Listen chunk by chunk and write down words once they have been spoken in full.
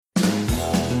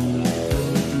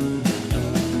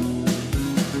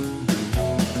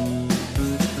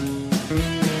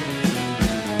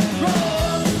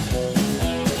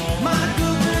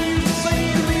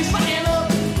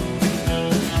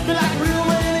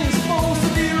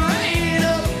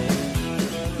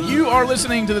are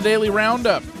listening to the Daily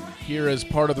Roundup here as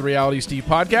part of the Reality Steve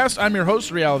podcast. I'm your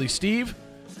host, Reality Steve.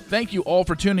 Thank you all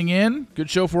for tuning in. Good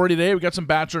show for you today. We got some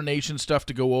Bachelor Nation stuff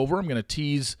to go over. I'm going to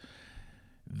tease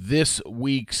this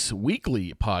week's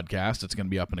weekly podcast. It's going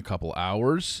to be up in a couple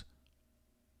hours.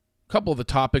 A couple of the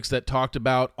topics that talked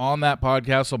about on that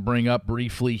podcast I'll bring up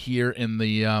briefly here in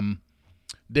the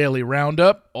Daily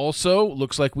Roundup. Also,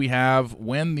 looks like we have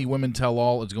when the Women Tell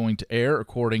All is going to air,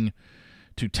 according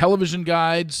to television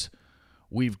guides.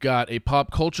 We've got a pop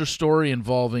culture story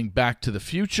involving Back to the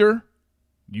Future.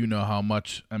 You know how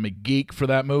much I'm a geek for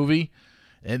that movie.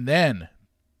 And then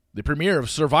the premiere of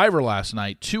Survivor last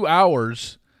night, 2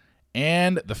 hours,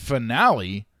 and the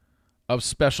finale of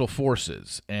Special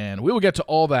Forces. And we will get to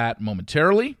all that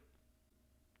momentarily.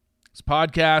 This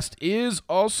podcast is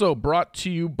also brought to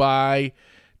you by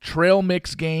Trail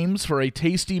Mix Games. For a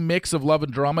tasty mix of love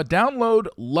and drama, download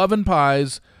Love and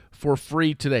Pies for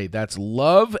free today. That's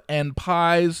Love and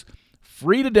Pies,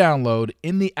 free to download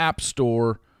in the App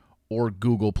Store or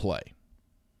Google Play.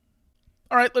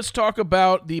 All right, let's talk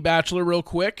about The Bachelor real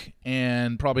quick,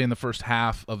 and probably in the first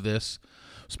half of this,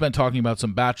 spent talking about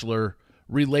some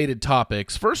Bachelor-related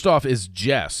topics. First off is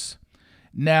Jess.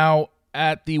 Now,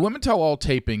 at the Women Tell All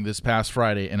taping this past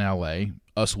Friday in LA,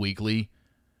 Us Weekly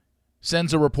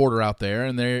sends a reporter out there,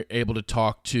 and they're able to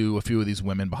talk to a few of these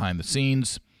women behind the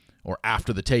scenes or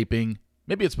after the taping.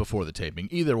 Maybe it's before the taping.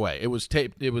 Either way, it was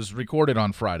taped. It was recorded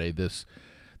on Friday,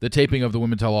 the taping of the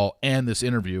Women Tell All and this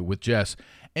interview with Jess.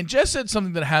 And Jess said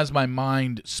something that has my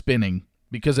mind spinning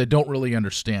because I don't really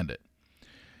understand it.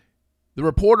 The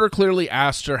reporter clearly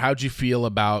asked her, how'd you feel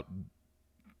about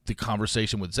the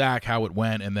conversation with Zach, how it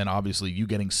went, and then obviously you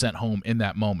getting sent home in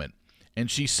that moment. And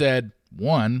she said,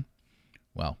 I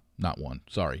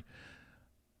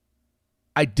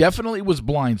definitely was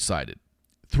blindsided.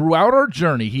 Throughout our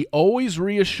journey, he always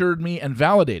reassured me and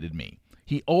validated me.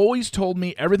 He always told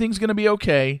me everything's going to be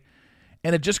okay,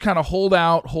 and it just kind of hold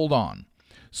on.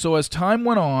 So as time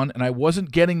went on and I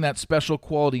wasn't getting that special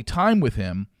quality time with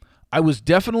him, I was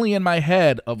definitely in my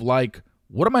head of like,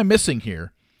 what am I missing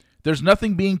here? There's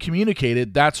nothing being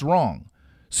communicated. That's wrong.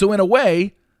 So in a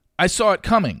way, I saw it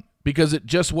coming because it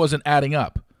just wasn't adding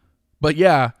up. But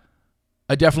yeah,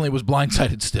 I definitely was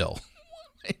blindsided still.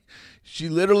 She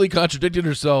literally contradicted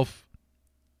herself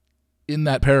in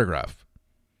that paragraph.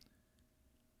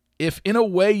 If in a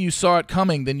way you saw it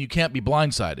coming, then you can't be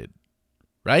blindsided,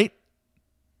 right?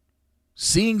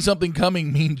 Seeing something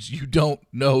coming means you don't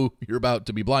know you're about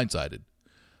to be blindsided.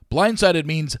 Blindsided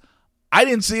means I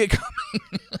didn't see it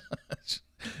coming.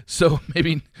 So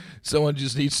maybe someone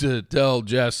just needs to tell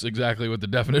Jess exactly what the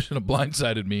definition of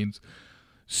blindsided means.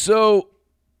 So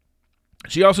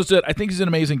she also said, I think he's an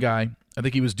amazing guy. I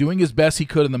think he was doing his best he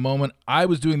could in the moment. I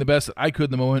was doing the best that I could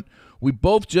in the moment. We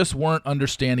both just weren't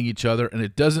understanding each other, and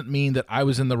it doesn't mean that I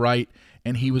was in the right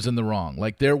and he was in the wrong.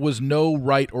 Like, there was no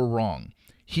right or wrong.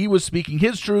 He was speaking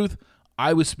his truth.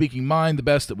 I was speaking mine the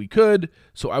best that we could,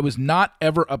 so I was not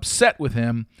ever upset with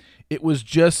him. It was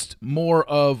just more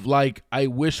of like, I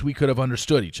wish we could have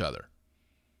understood each other.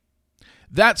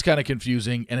 That's kind of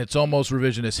confusing, and it's almost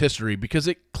revisionist history because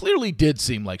it clearly did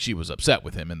seem like she was upset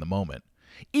with him in the moment.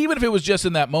 Even if it was just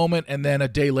in that moment and then a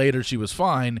day later she was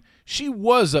fine, she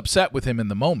was upset with him in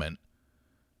the moment.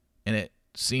 And it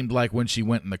seemed like when she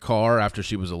went in the car after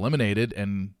she was eliminated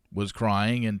and was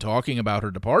crying and talking about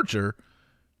her departure,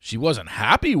 she wasn't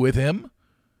happy with him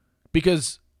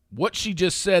because what she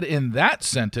just said in that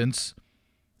sentence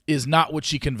is not what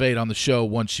she conveyed on the show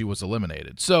once she was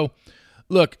eliminated. So,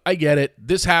 look, I get it.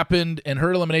 This happened, and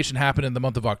her elimination happened in the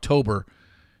month of October.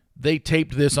 They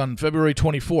taped this on February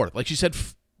 24th. Like she said,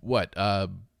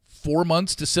 4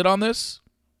 months to sit on this?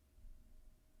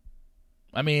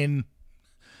 I mean,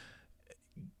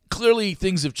 clearly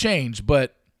things have changed,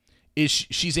 but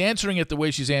she's answering it the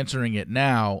way she's answering it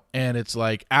now, and it's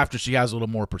like after she has a little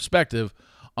more perspective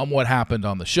on what happened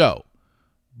on the show.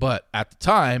 But at the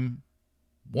time,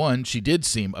 one, she did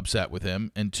seem upset with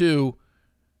him, and two,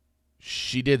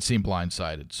 she did seem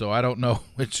blindsided. So I don't know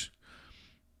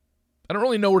I don't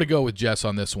really know where to go with Jess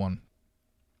on this one,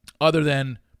 other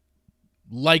than,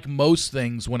 like most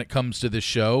things when it comes to this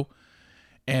show,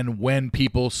 and when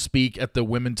people speak at the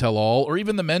Women Tell All, or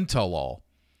even the Men Tell All,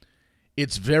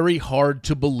 it's very hard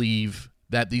to believe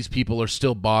that these people are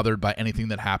still bothered by anything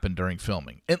that happened during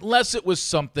filming, unless it was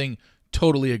something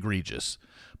totally egregious.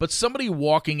 But somebody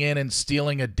walking in and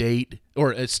stealing a date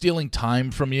or stealing time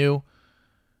from you,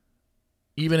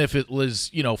 even if it was,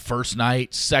 first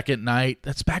night, second night,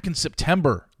 that's back in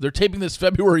September. They're taping this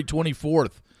February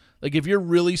 24th. Like, if you're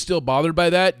really still bothered by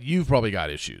that, you've probably got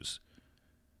issues.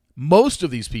 Most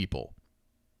of these people,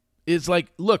 It's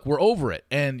like, look, we're over it.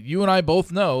 And you and I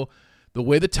both know the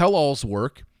way the tell-alls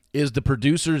work is the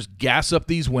producers gas up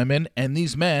these women and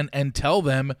these men and tell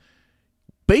them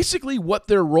basically what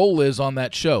their role is on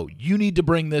that show. You need to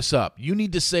bring this up. You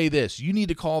need to say this. You need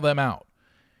to call them out.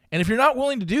 And if you're not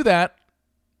willing to do that,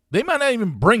 they might not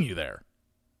even bring you there.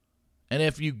 And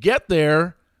if you get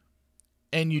there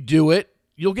and you do it,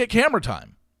 you'll get camera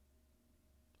time.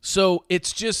 So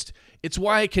it's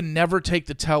why I can never take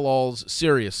the tell-alls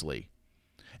seriously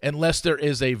unless there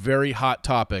is a very hot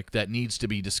topic that needs to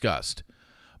be discussed.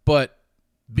 But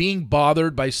being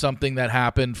bothered by something that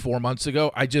happened 4 months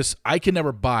ago, I can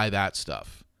never buy that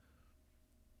stuff.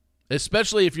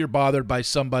 Especially if you're bothered by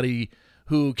somebody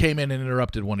who came in and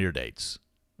interrupted one of your dates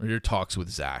or your talks with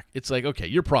Zach. It's like, okay,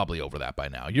 you're probably over that by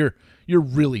now. You're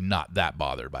really not that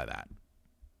bothered by that.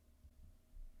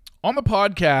 On the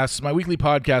podcast, my weekly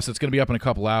podcast that's going to be up in a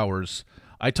couple hours,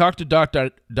 I talked to Dr.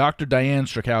 Diane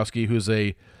Strakowski, who's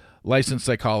a licensed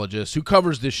psychologist who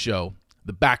covers this show,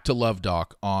 the Back to Love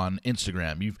Doc, on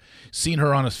Instagram. You've seen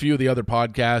her on a few of the other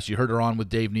podcasts. You heard her on with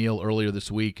Dave Neal earlier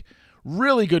this week.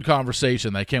 Really good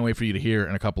conversation that I can't wait for you to hear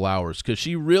in a couple hours because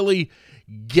she really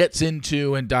gets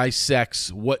into and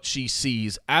dissects what she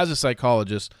sees as a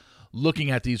psychologist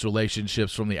looking at these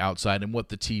relationships from the outside and what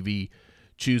the TV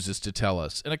chooses to tell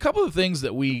us. And a couple of things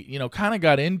that we, kind of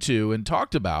got into and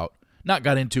talked about, not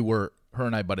got into where her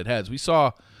and I butted heads. We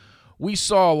saw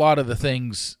a lot of the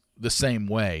things the same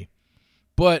way.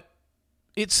 But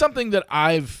it's something that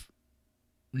I've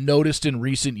noticed in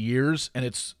recent years, and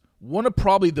it's one of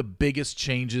probably the biggest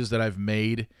changes that I've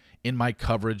made in my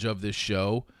coverage of this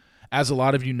show. As a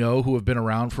lot of you know who have been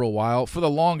around for a while, for the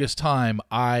longest time,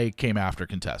 I came after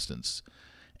contestants.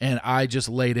 And I just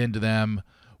laid into them,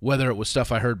 whether it was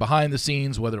stuff I heard behind the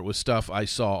scenes, whether it was stuff I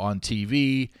saw on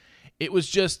TV. It was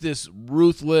just this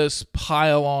ruthless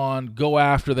pile on, go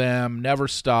after them, never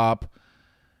stop.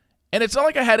 And it's not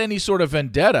like I had any sort of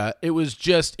vendetta. It was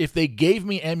just if they gave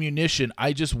me ammunition,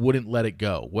 I just wouldn't let it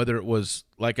go, whether it was,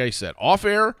 like I said, off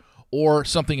air or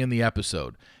something in the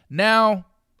episode. Now,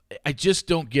 I just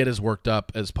don't get as worked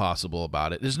up as possible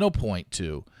about it. There's no point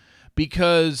to,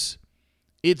 because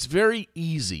it's very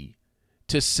easy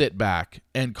to sit back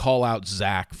and call out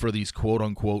Zach for these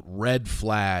quote-unquote red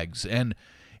flags. And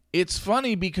it's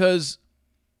funny because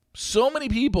so many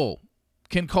people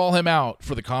can call him out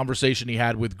for the conversation he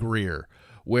had with Greer,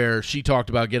 where she talked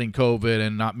about getting COVID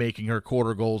and not making her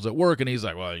quarter goals at work. And he's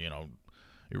like, well, you're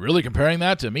really comparing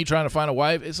that to me trying to find a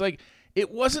wife? It's like,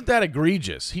 it wasn't that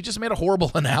egregious. He just made a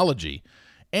horrible analogy.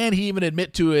 And he even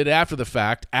admit to it after the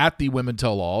fact at the Women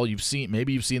Tell All.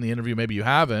 Maybe you've seen the interview, maybe you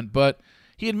haven't, but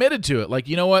he admitted to it. Like,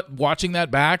 you know what? Watching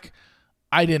that back,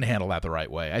 I didn't handle that the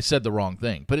right way. I said the wrong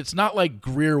thing. But it's not like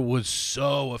Greer was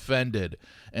so offended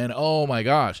and, oh my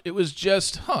gosh. It was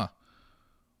just,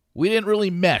 we didn't really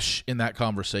mesh in that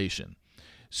conversation.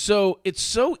 So it's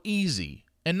so easy,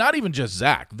 and not even just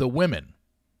Zach, the women,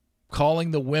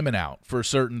 calling the women out for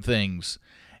certain things.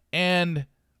 And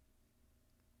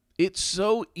it's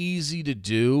so easy to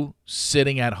do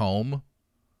sitting at home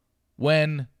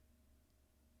when,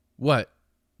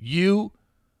 you,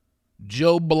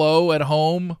 Joe Blow at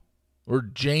home, or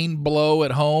Jane Blow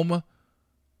at home,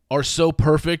 are so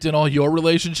perfect in all your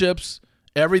relationships?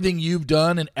 Everything you've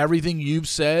done and everything you've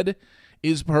said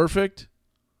is perfect?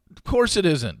 Of course it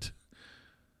isn't.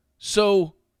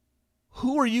 So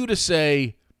who are you to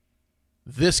say,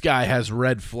 this guy has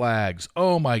red flags?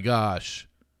 Oh my gosh.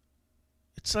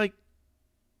 It's like,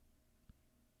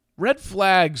 red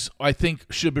flags, I think,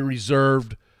 should be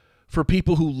reserved for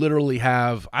people who literally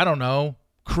have,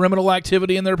 criminal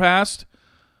activity in their past.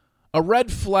 A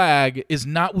red flag is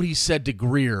not what he said to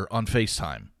Greer on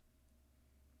FaceTime.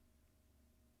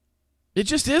 It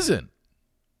just isn't.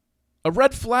 A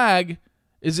red flag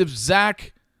is if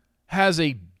Zach has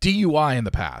a DUI in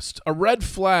the past. A red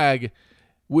flag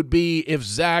would be if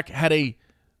Zach had a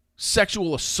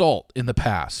sexual assault in the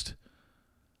past.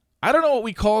 I don't know what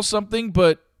we call something,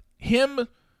 but him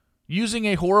using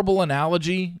a horrible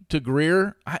analogy to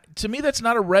Greer, to me, that's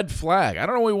not a red flag. I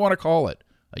don't know what we want to call it.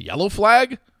 A yellow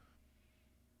flag?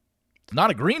 It's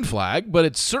not a green flag, but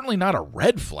it's certainly not a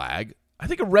red flag. I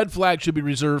think a red flag should be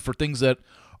reserved for things that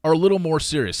are a little more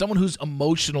serious. Someone who's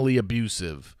emotionally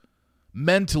abusive,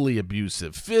 mentally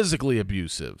abusive, physically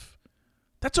abusive.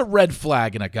 That's a red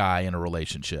flag in a guy in a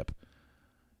relationship.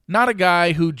 Not a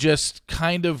guy who just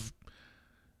kind of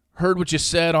heard what you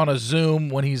said on a Zoom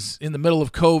when he's in the middle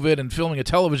of COVID and filming a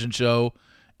television show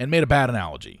and made a bad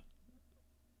analogy.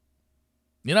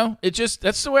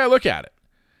 That's the way I look at it.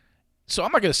 So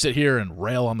I'm not going to sit here and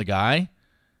rail on the guy.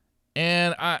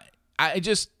 And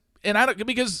And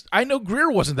because I know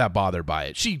Greer wasn't that bothered by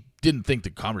it. She didn't think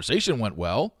the conversation went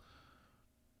well,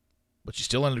 but she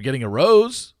still ended up getting a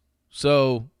rose.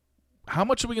 So how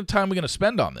much time are we going to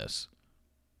spend on this?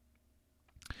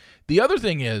 The other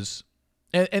thing is,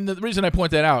 and the reason I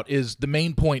point that out is the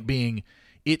main point being,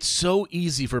 it's so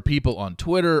easy for people on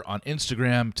Twitter, on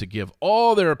Instagram, to give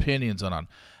all their opinions on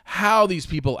how these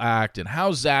people act and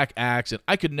how Zach acts, and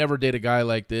I could never date a guy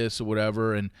like this or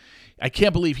whatever, and I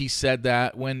can't believe he said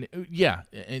that when, yeah,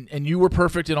 and you were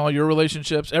perfect in all your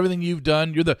relationships, everything you've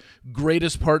done, you're the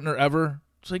greatest partner ever.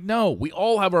 It's like, no, we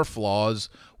all have our flaws.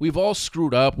 We've all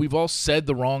screwed up. We've all said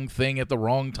the wrong thing at the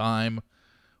wrong time.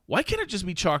 Why can't it just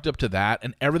be chalked up to that,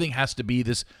 and everything has to be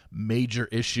this major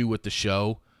issue with the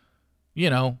show? You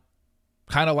know,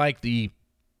 kind of like the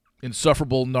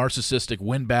insufferable narcissistic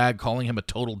windbag calling him a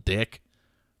total dick.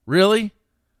 Really?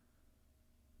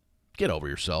 Get over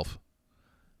yourself.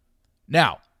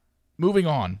 Now, moving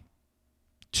on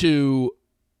to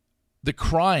the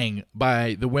crying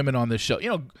by the women on this show. You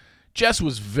know, Jess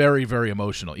was very, very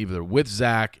emotional, either with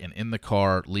Zach and in the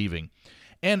car leaving.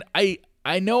 And I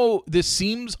know this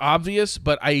seems obvious,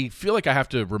 but I feel like I have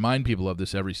to remind people of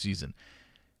this every season.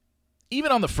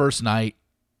 Even on the first night,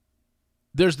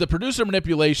 there's the producer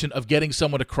manipulation of getting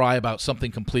someone to cry about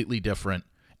something completely different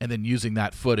and then using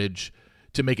that footage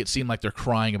to make it seem like they're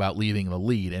crying about leaving the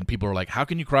lead. And people are like, how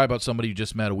can you cry about somebody you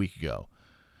just met a week ago?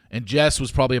 And Jess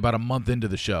was probably about a month into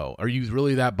the show. Are you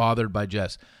really that bothered by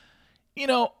Jess? You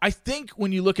know, I think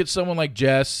when you look at someone like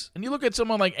Jess and you look at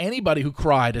someone like anybody who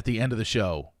cried at the end of the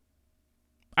show,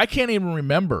 I can't even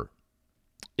remember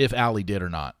if Allie did or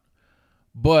not.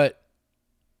 But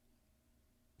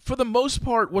for the most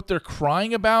part, what they're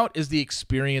crying about is the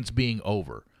experience being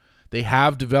over. They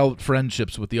have developed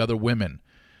friendships with the other women.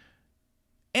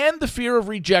 And the fear of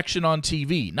rejection on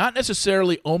TV. Not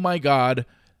necessarily, oh my God,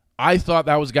 I thought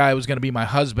that guy was going to be my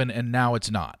husband and now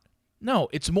it's not. No,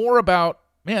 it's more about,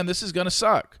 man, this is going to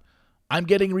suck. I'm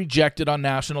getting rejected on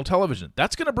national television.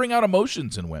 That's going to bring out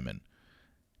emotions in women.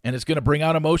 And it's going to bring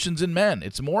out emotions in men.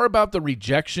 It's more about the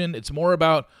rejection. It's more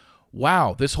about,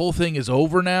 wow, this whole thing is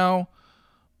over now.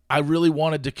 I really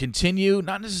wanted to continue.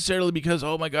 Not necessarily because,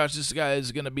 oh my gosh, this guy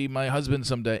is going to be my husband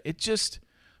someday. It just,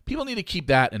 people need to keep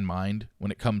that in mind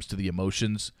when it comes to the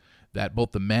emotions that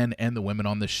both the men and the women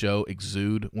on this show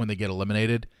exude when they get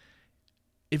eliminated.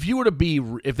 If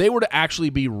they were to actually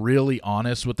be really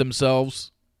honest with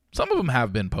themselves, some of them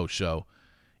have been post-show.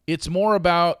 It's more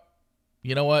about,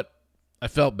 you know what? I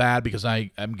felt bad because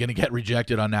I'm going to get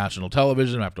rejected on national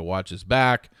television. I have to watch this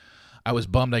back. I was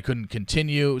bummed I couldn't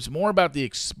continue. It's more about the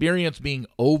experience being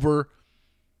over,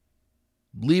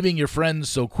 leaving your friends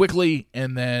so quickly,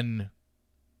 and then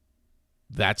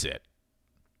that's it.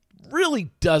 Really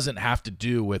doesn't have to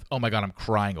do with, oh my God, I'm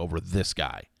crying over this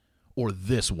guy or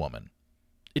this woman.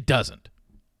 It doesn't.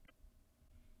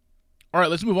 All right,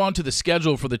 let's move on to the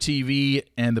schedule for the TV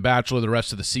and The Bachelor the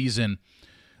rest of the season.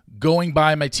 Going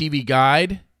by my TV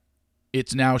guide,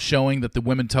 it's now showing that the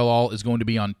Women Tell All is going to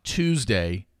be on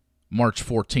Tuesday, March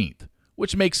 14th,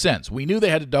 which makes sense. We knew they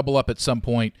had to double up at some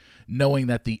point, knowing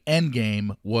that the end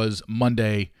game was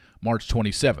Monday, March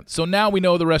 27th. So now we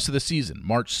know the rest of the season.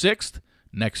 March 6th,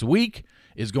 next week,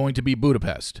 is going to be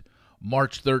Budapest.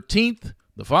 March 13th,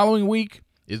 the following week,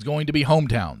 is going to be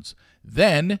Hometowns.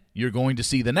 Then you're going to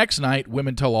see the next night,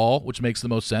 Women Tell All, which makes the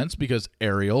most sense because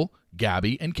Ariel,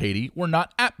 Gabby, and Katie were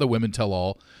not at the Women Tell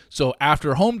All. So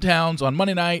after Hometowns on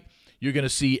Monday night, you're going to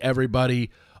see everybody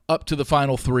up to the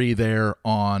final three there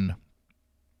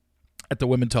at the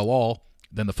Women Tell All.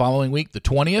 Then the following week, the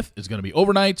 20th, is going to be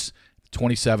overnights. The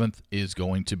 27th is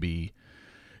going to be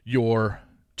your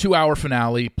 2-hour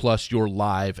finale plus your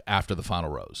live after the final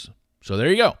rose. So there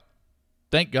you go.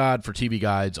 Thank God for TV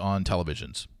guides on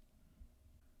televisions.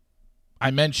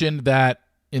 I mentioned that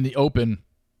in the open,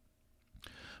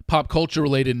 pop culture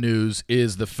related news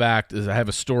is the fact that I have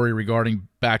a story regarding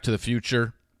Back to the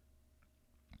Future.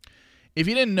 If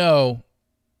you didn't know,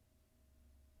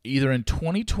 either in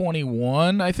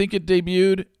 2021, I think it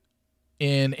debuted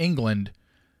in England,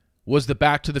 was the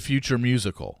Back to the Future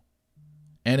musical.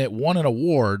 And it won an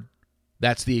award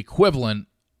that's the equivalent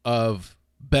of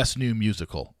Best New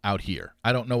Musical out here.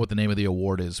 I don't know what the name of the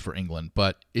award is for England,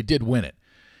 but it did win it.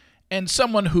 And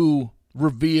someone who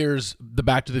reveres the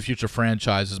Back to the Future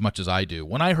franchise as much as I do,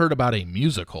 when I heard about a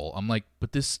musical, I'm like,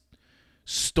 but this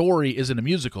story isn't a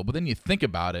musical. But then you think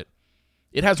about it,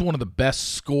 it has one of the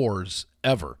best scores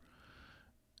ever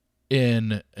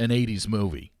in an 80s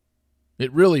movie.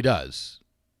 It really does.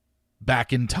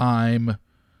 Back in Time,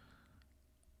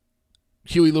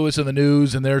 Huey Lewis and the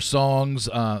News and their songs,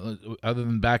 other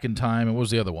than Back in Time, and what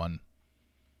was the other one?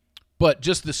 But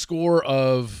just the score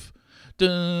of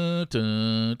dun,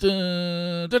 dun,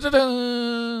 dun, dun, dun,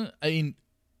 dun. I mean,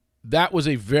 that was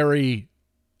a very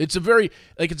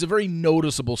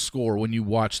noticeable score when you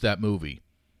watch that movie.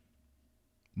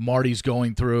 Marty's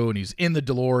going through and he's in the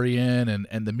DeLorean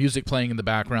and the music playing in the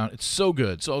background. It's so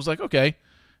good. So I was like, okay,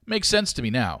 makes sense to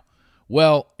me now.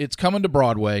 Well, it's coming to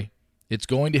Broadway. It's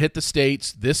going to hit the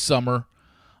States this summer.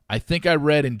 I think I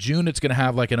read in June it's going to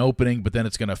have like an opening, but then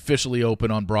it's going to officially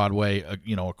open on Broadway,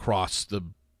 across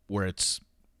where it's,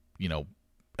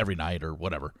 every night or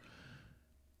whatever.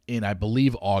 In, I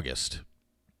believe, August.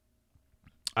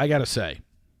 I got to say,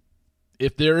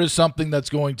 if there is something that's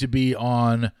going to be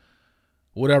on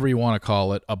whatever you want to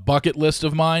call it, a bucket list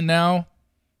of mine now,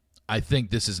 I think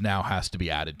this has to be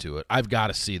added to it. I've got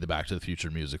to see the Back to the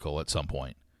Future musical at some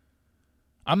point.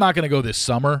 I'm not going to go this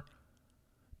summer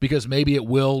because maybe it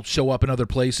will show up in other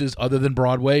places other than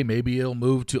Broadway. Maybe it'll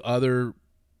move to other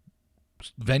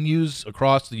venues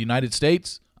across the United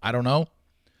States. I don't know.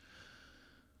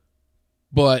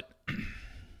 But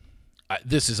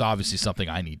this is obviously something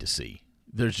I need to see.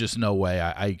 There's just no way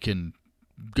I can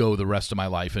go the rest of my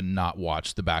life and not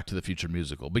watch the Back to the Future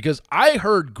musical, because I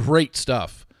heard great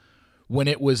stuff when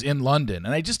it was in London,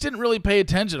 and I just didn't really pay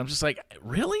attention. I'm just like,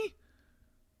 really?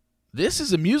 This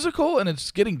is a musical and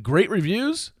it's getting great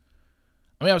reviews?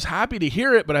 I mean, I was happy to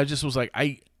hear it, but I just was like,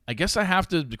 I guess I have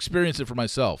to experience it for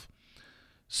myself.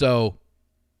 So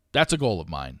that's a goal of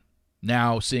mine.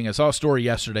 Now, I saw a story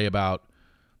yesterday about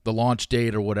the launch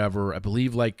date or whatever. I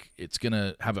believe like it's going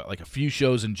to have like a few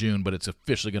shows in June, but it's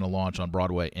officially going to launch on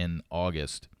Broadway in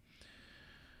August.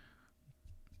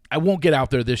 I won't get out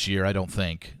there this year, I don't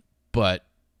think, but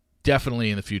definitely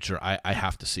in the future, I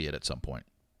have to see it at some point.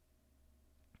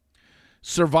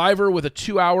 Survivor with a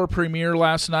 2-hour premiere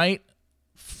last night.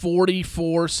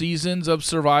 44 seasons of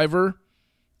Survivor.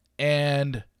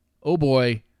 And, oh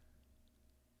boy,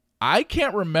 I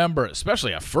can't remember,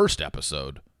 especially a first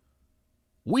episode.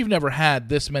 We've never had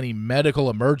this many medical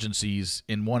emergencies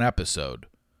in one episode.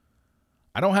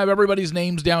 I don't have everybody's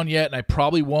names down yet, and I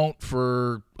probably won't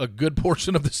for a good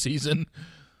portion of the season.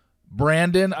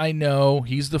 Brandon, I know.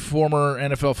 He's the former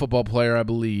NFL football player, I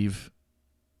believe.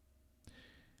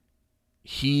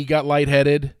 He got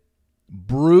lightheaded.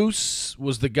 Bruce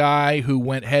was the guy who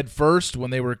went head first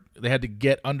when they had to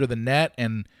get under the net,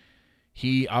 and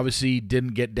he obviously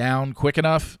didn't get down quick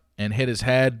enough and hit his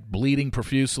head, bleeding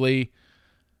profusely.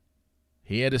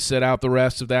 He had to sit out the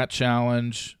rest of that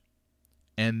challenge.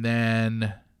 And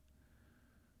then,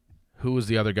 who was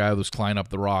the other guy who was climbing up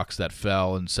the rocks that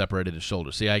fell and separated his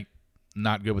shoulder? See, I'm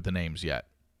not good with the names yet.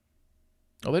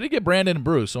 Oh, they did get Brandon and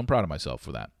Bruce, so I'm proud of myself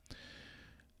for that.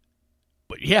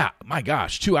 But yeah, my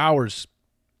gosh, 2 hours.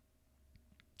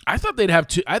 I thought they'd had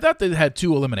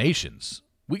 2 eliminations.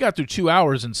 We got through 2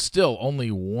 hours and still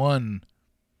only 1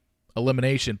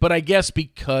 elimination. But I guess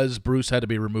because Bruce had to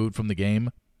be removed from the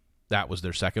game, that was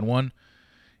their second one.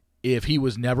 If he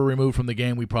was never removed from the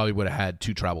game, we probably would have had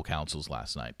 2 tribal councils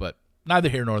last night. But neither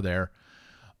here nor there.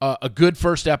 A good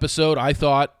first episode, I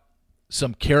thought.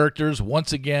 Some characters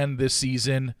once again this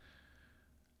season.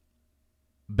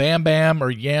 Bam Bam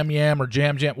or Yam Yam or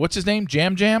Jam Jam. What's his name?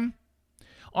 Jam Jam?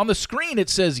 On the screen it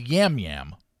says Yam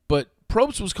Yam, but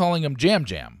Probst was calling him Jam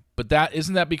Jam. But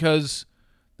isn't that because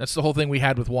that's the whole thing we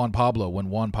had with Juan Pablo.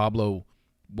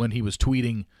 When he was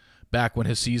tweeting back when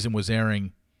his season was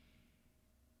airing,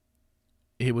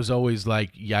 it was always like,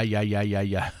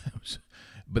 yeah.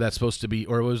 But that's supposed to be,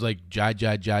 or it was like, ja.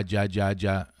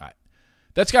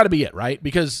 That's got to be it, right?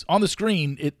 Because on the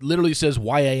screen, it literally says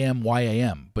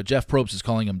YAM, but Jeff Probst is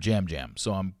calling him Jam Jam.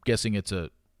 So I'm guessing it's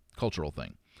a cultural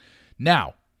thing.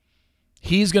 Now,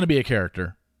 he's going to be a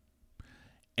character.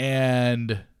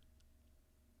 And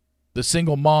the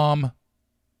single mom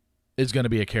is going to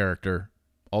be a character,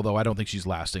 although I don't think she's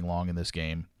lasting long in this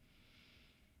game.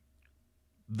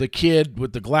 The kid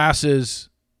with the glasses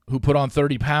who put on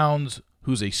 30 pounds,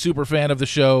 who's a super fan of the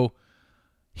show,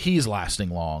 he's lasting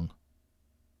long.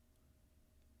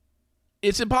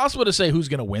 It's impossible to say who's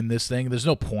going to win this thing. There's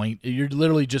no point. You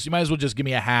might as well just give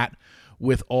me a hat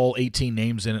with all 18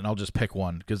 names in it, and I'll just pick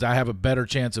one, because I have a better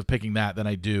chance of picking that than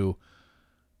I do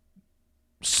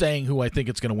saying who I think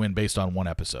it's going to win based on one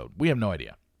episode. We have no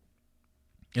idea,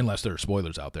 unless there are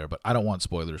spoilers out there, but I don't want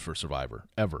spoilers for Survivor,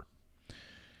 ever.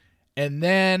 And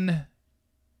then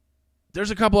there's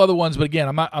a couple other ones, but again,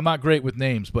 I'm not great with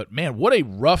names, but man, what a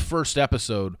rough first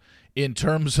episode in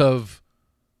terms of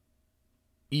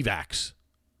evacs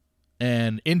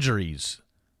and injuries.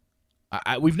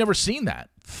 We've never seen that.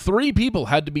 3 people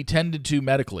had to be tended to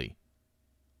medically.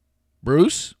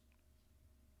 Bruce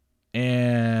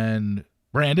and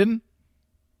Brandon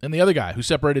And the other guy who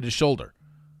separated his shoulder.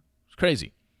 It's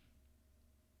crazy.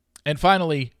 And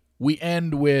finally, we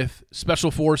end with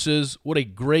Special Forces. What a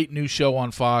great new show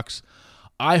on Fox.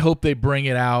 I hope they bring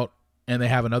it out and they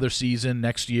have another season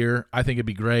next year. I think it'd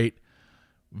be great.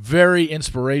 Very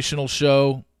inspirational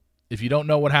show. If you don't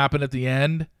know what happened at the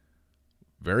end,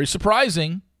 very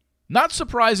surprising. Not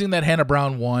surprising that Hannah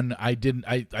Brown won.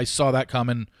 I saw that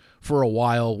coming for a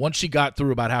while. Once she got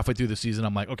through about halfway through the season,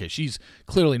 I'm like, okay, she's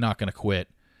clearly not going to quit.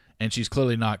 And she's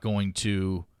clearly not going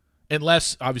to,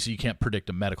 unless, obviously, you can't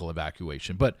predict a medical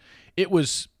evacuation. But it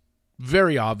was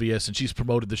very obvious, and she's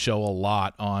promoted the show a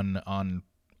lot on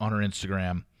her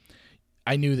Instagram.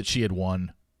 I knew that she had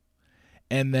won.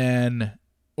 And then,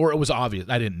 or it was obvious.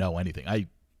 I didn't know anything.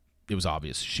 It was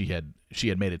obvious she had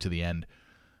made it to the end.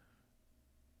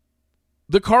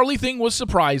 The Carly thing was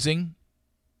surprising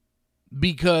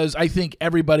because I think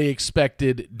everybody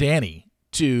expected Danny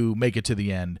to make it to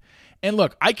the end. And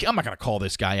look, I'm not going to call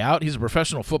this guy out. He's a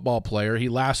professional football player. He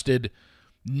lasted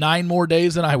 9 more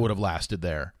days than I would have lasted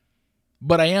there.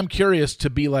 But I am curious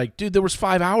to be like, dude, there was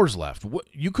 5 hours left. What,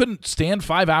 you couldn't stand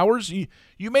 5 hours? You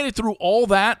made it through all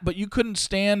that, but you couldn't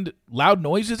stand loud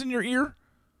noises in your ear?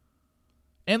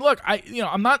 And look,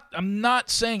 I'm not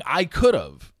saying I could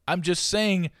have. I'm just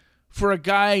saying for a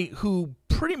guy who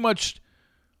pretty much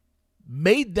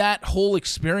made that whole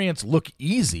experience look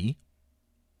easy,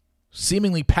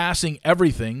 seemingly passing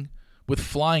everything with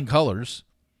flying colors,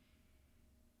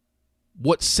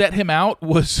 what set him out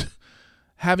was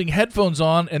having headphones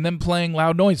on and then playing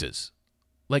loud noises.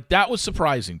 Like, that was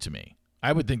surprising to me.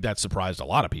 I would think that surprised a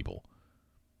lot of people.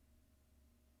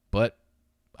 But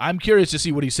I'm curious to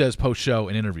see what he says post-show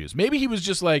in interviews. Maybe he was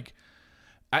just like,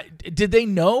 did they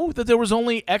know that there was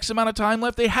only X amount of time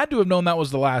left? They had to have known that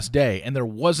was the last day, and there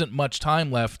wasn't much time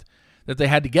left that they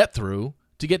had to get through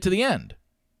to get to the end.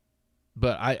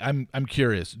 But I'm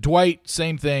curious. Dwight,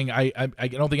 same thing. I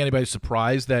don't think anybody's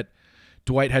surprised that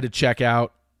Dwight had to check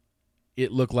out.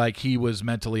 It looked like he was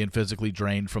mentally and physically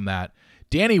drained from that.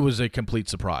 Danny was a complete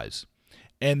surprise.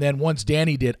 And then once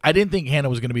Danny did, I didn't think Hannah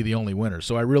was going to be the only winner.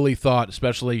 So I really thought,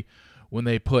 especially when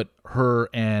they put her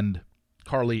and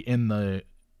Carly in the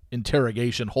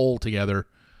interrogation hole together,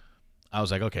 I was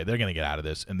like, okay, they're going to get out of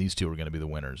this, and these two are going to be the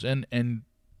winners. And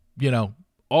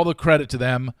all the credit to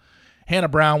them. Hannah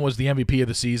Brown was the MVP of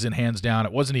the season, hands down.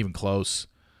 It wasn't even close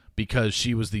because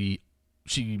she was a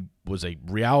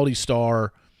reality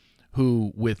star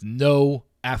who, with no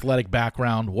athletic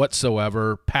background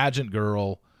whatsoever, pageant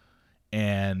girl,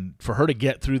 and for her to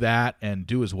get through that and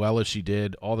do as well as she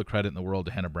did, all the credit in the world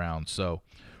to Hannah Brown. So,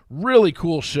 really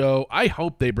cool show. I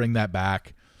hope they bring that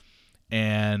back,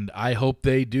 and I hope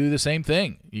they do the same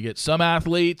thing. You get some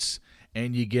athletes,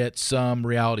 and you get some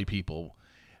reality people.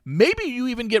 Maybe you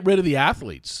even get rid of the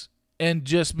athletes and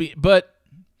just be – but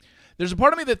there's a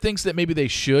part of me that thinks that maybe they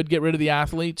should get rid of the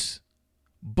athletes,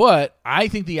 but I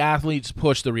think the athletes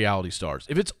push the reality stars.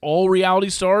 If it's all reality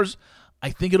stars,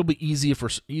 I think it'll be easier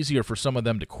for some of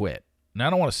them to quit. And I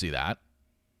don't want to see that.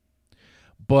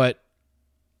 But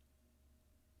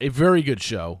a very good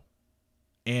show,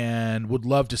 and would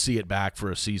love to see it back for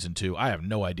a season 2. I have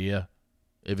no idea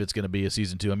if it's going to be a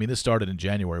season 2. I mean, this started in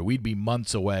January. We'd be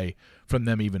months away from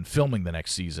them even filming the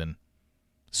next season.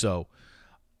 So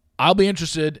I'll be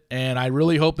interested, and I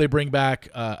really hope they bring back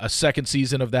a second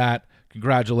season of that.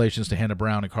 Congratulations to Hannah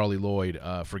Brown and Carly Lloyd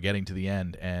for getting to the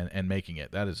end and making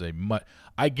it. That is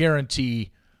I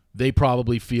guarantee they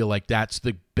probably feel like that's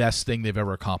the best thing they've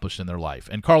ever accomplished in their life.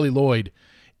 And Carly Lloyd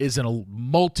is a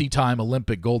multi-time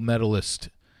Olympic gold medalist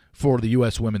for the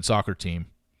U.S. women's soccer team.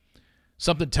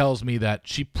 Something tells me that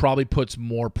she probably puts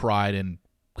more pride in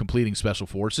completing Special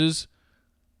Forces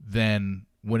than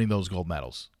winning those gold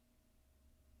medals.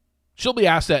 She'll be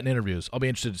asked that in interviews. I'll be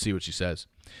interested to see what she says.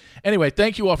 Anyway,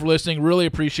 thank you all for listening. Really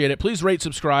appreciate it. Please rate,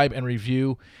 subscribe, and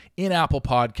review in Apple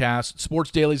Podcasts.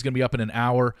 Sports Daily is going to be up in an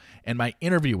hour, and my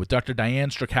interview with Dr. Diane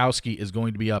Strakowski is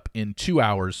going to be up in 2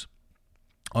 hours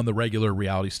on the regular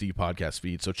Reality Steve podcast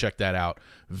feed, so check that out.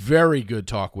 Very good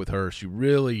talk with her. She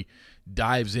really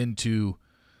dives into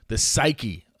the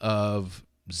psyche of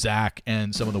Zach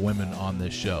and some of the women on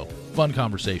this show. Fun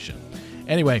conversation.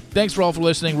 Anyway, thanks for all for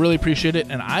listening. Really appreciate it,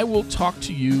 and I will talk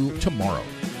to you tomorrow.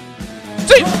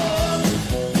 See you!